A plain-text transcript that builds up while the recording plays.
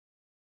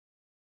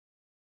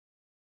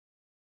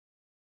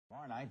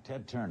Tomorrow night,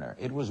 Ted Turner.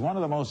 It was one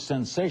of the most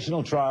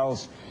sensational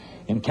trials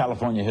in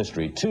California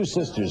history. Two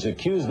sisters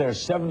accused their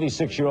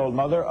 76-year-old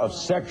mother of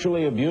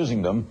sexually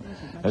abusing them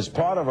as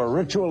part of a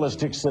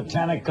ritualistic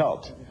satanic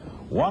cult.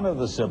 One of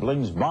the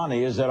siblings,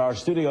 Bonnie, is at our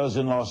studios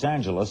in Los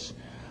Angeles.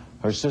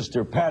 Her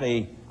sister,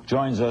 Patty,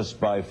 joins us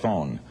by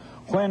phone.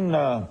 When,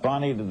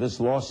 Bonnie, did this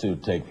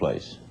lawsuit take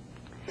place?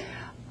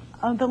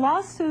 The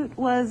lawsuit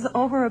was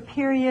over a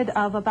period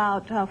of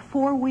about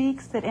 4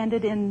 weeks that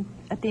ended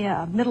at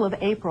the middle of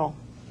April.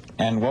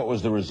 And what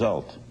was the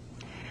result?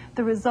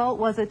 The result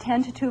was a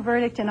 10-2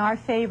 verdict in our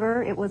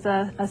favor. It was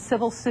a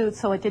civil suit,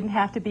 so it didn't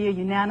have to be a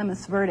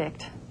unanimous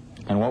verdict.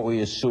 And what were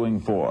you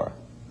suing for?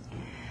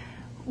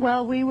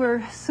 Well, we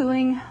were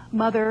suing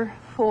Mother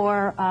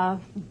for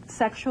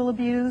sexual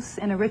abuse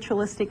in a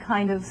ritualistic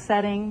kind of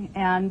setting,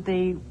 and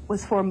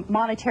was for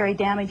monetary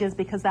damages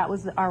because that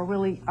was our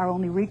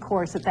only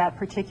recourse at that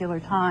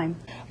particular time.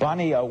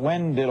 Bonnie,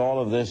 when did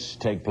all of this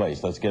take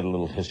place? Let's get a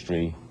little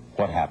history.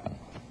 What happened?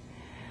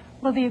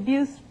 Well, the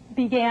abuse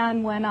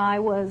began when I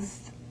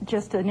was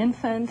just an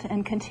infant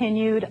and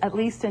continued at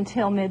least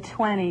until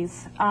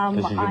mid-20s.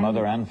 This is your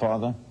mother and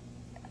father?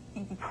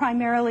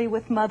 Primarily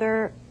with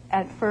Mother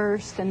at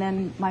first, and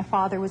then my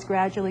father was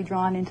gradually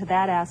drawn into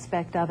that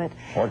aspect of it.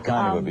 What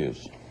kind of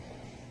abuse?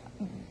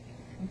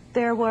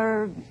 There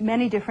were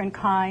many different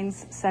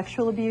kinds.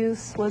 Sexual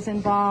abuse was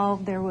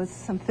involved. There was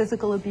some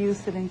physical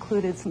abuse that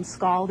included some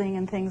scalding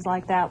and things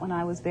like that when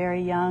I was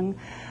very young.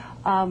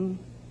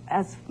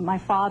 As my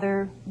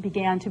father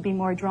began to be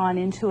more drawn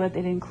into it,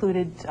 it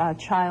included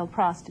child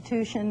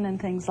prostitution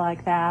and things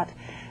like that,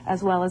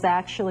 as well as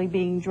actually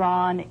being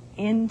drawn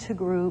into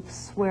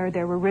groups where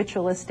there were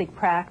ritualistic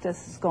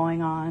practices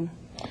going on.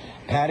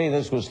 Patty,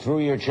 this was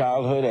through your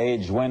childhood,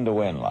 aged when to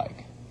when,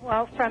 like?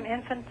 Well, from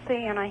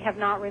infancy, and I have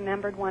not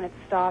remembered when it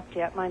stopped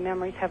yet. My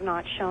memories have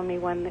not shown me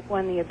when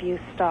the abuse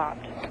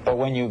stopped. But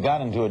when you got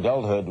into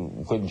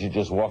adulthood, couldn't you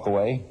just walk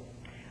away?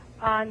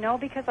 No,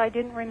 because I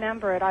didn't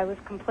remember it. I was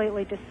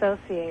completely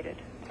dissociated.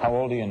 How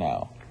old are you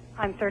now?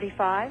 I'm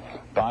 35.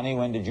 Bonnie,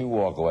 when did you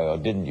walk away, or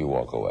didn't you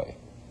walk away?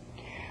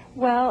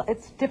 Well,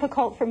 it's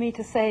difficult for me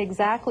to say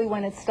exactly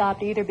when it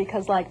stopped either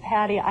because, like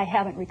Patty, I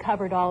haven't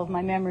recovered all of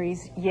my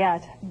memories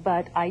yet,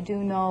 but I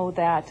do know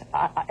that,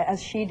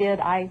 as she did,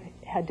 I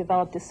had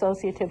developed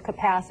dissociative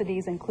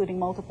capacities, including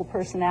multiple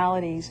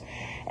personalities,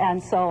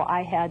 and so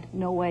I had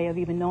no way of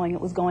even knowing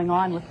it was going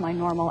on with my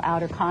normal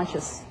outer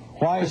conscious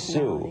Why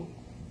personality. sue?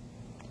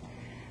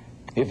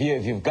 If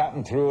you've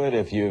gotten through it,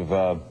 if you've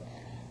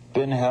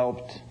been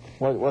helped,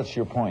 what's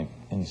your point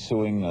in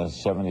suing a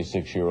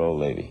 76-year-old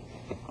lady?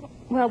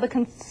 Well, the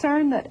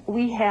concern that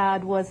we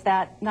had was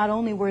that not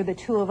only were the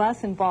two of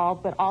us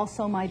involved, but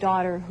also my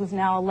daughter, who's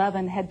now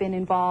 11, had been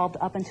involved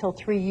up until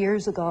 3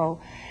 years ago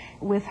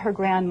with her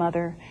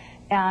grandmother.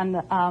 And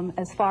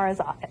as far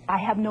as I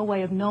have no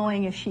way of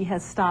knowing if she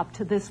has stopped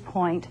to this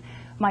point.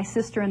 My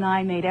sister and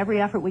I made every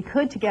effort we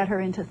could to get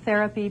her into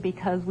therapy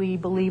because we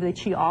believe that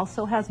she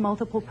also has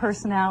multiple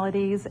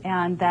personalities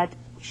and that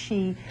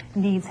she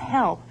needs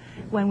help.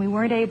 When we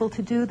weren't able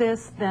to do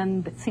this,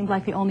 then it seemed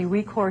like the only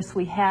recourse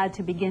we had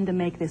to begin to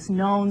make this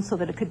known so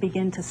that it could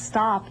begin to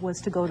stop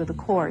was to go to the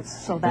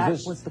courts. So that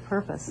was the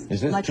purpose,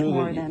 much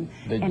more than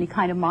any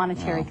kind of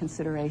monetary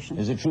consideration.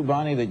 Is it true,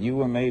 Bonnie, that you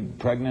were made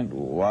pregnant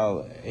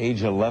while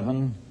age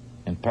 11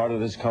 and part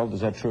of this cult? Is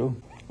that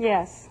true?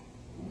 Yes.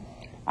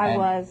 I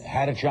was.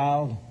 Had a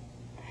child?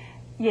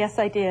 Yes,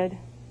 I did.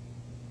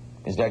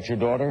 Is that your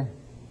daughter?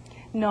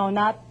 No,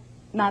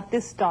 not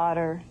this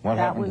daughter. What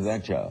happened to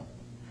that child?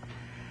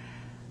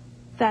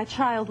 That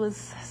child was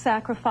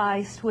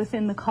sacrificed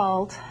within the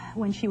cult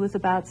when she was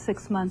about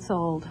 6 months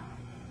old.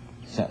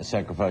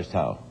 Sacrificed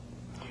how?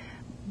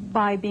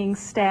 By being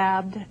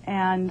stabbed,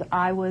 and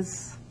I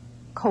was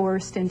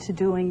coerced into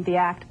doing the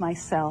act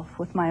myself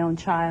with my own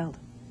child.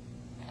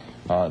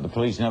 The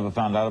police never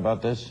found out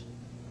about this?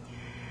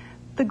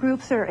 The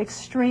groups are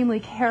extremely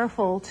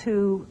careful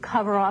to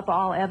cover up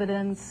all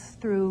evidence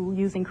through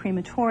using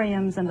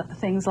crematoriums and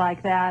things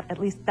like that. At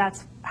least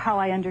that's how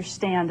I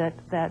understand it,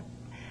 that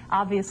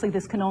obviously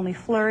this can only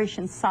flourish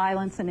in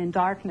silence and in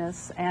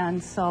darkness,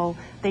 and so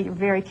they're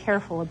very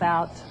careful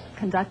about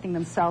conducting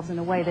themselves in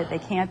a way that they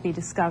can't be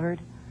discovered.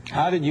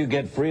 How did you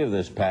get free of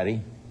this,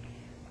 Patty?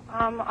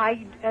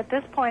 At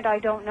this point, I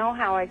don't know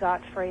how I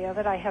got free of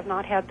it. I have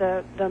not had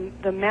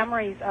the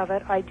memories of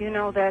it. I do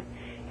know that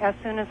as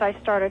soon as I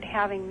started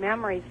having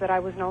memories that I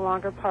was no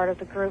longer part of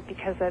the group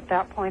because at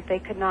that point they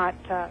could not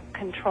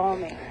control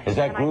me. Is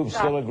that group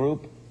still a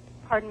group?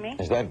 Pardon me?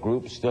 Is that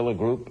group still a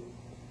group?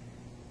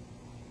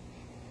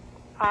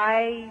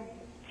 I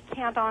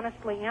can't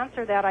honestly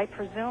answer that. I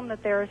presume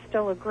that there is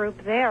still a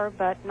group there,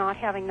 but not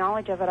having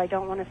knowledge of it, I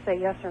don't want to say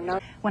yes or no.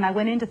 When I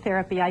went into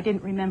therapy, I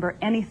didn't remember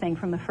anything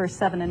from the first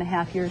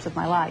 7.5 years of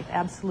my life.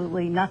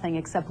 Absolutely nothing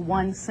except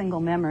one single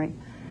memory.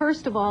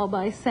 First of all,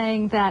 by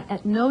saying that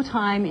at no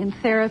time in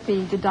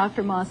therapy did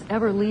Dr. Moss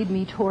ever lead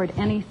me toward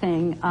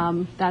anything.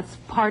 That's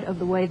part of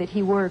the way that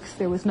he works.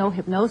 There was no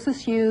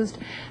hypnosis used,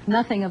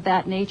 nothing of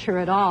that nature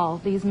at all.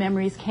 These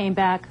memories came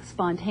back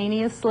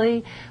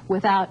spontaneously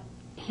without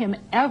him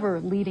ever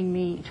leading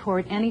me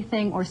toward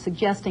anything or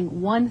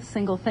suggesting one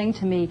single thing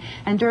to me.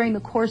 And during the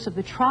course of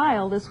the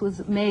trial, this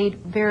was made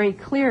very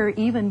clear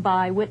even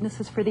by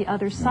witnesses for the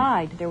other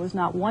side. There was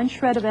not one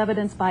shred of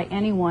evidence by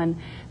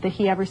anyone that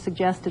he ever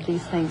suggested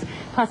these things.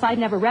 Plus, I'd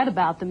never read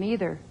about them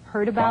either,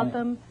 heard about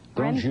them,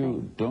 or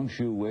anything. Don't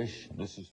you wish, this is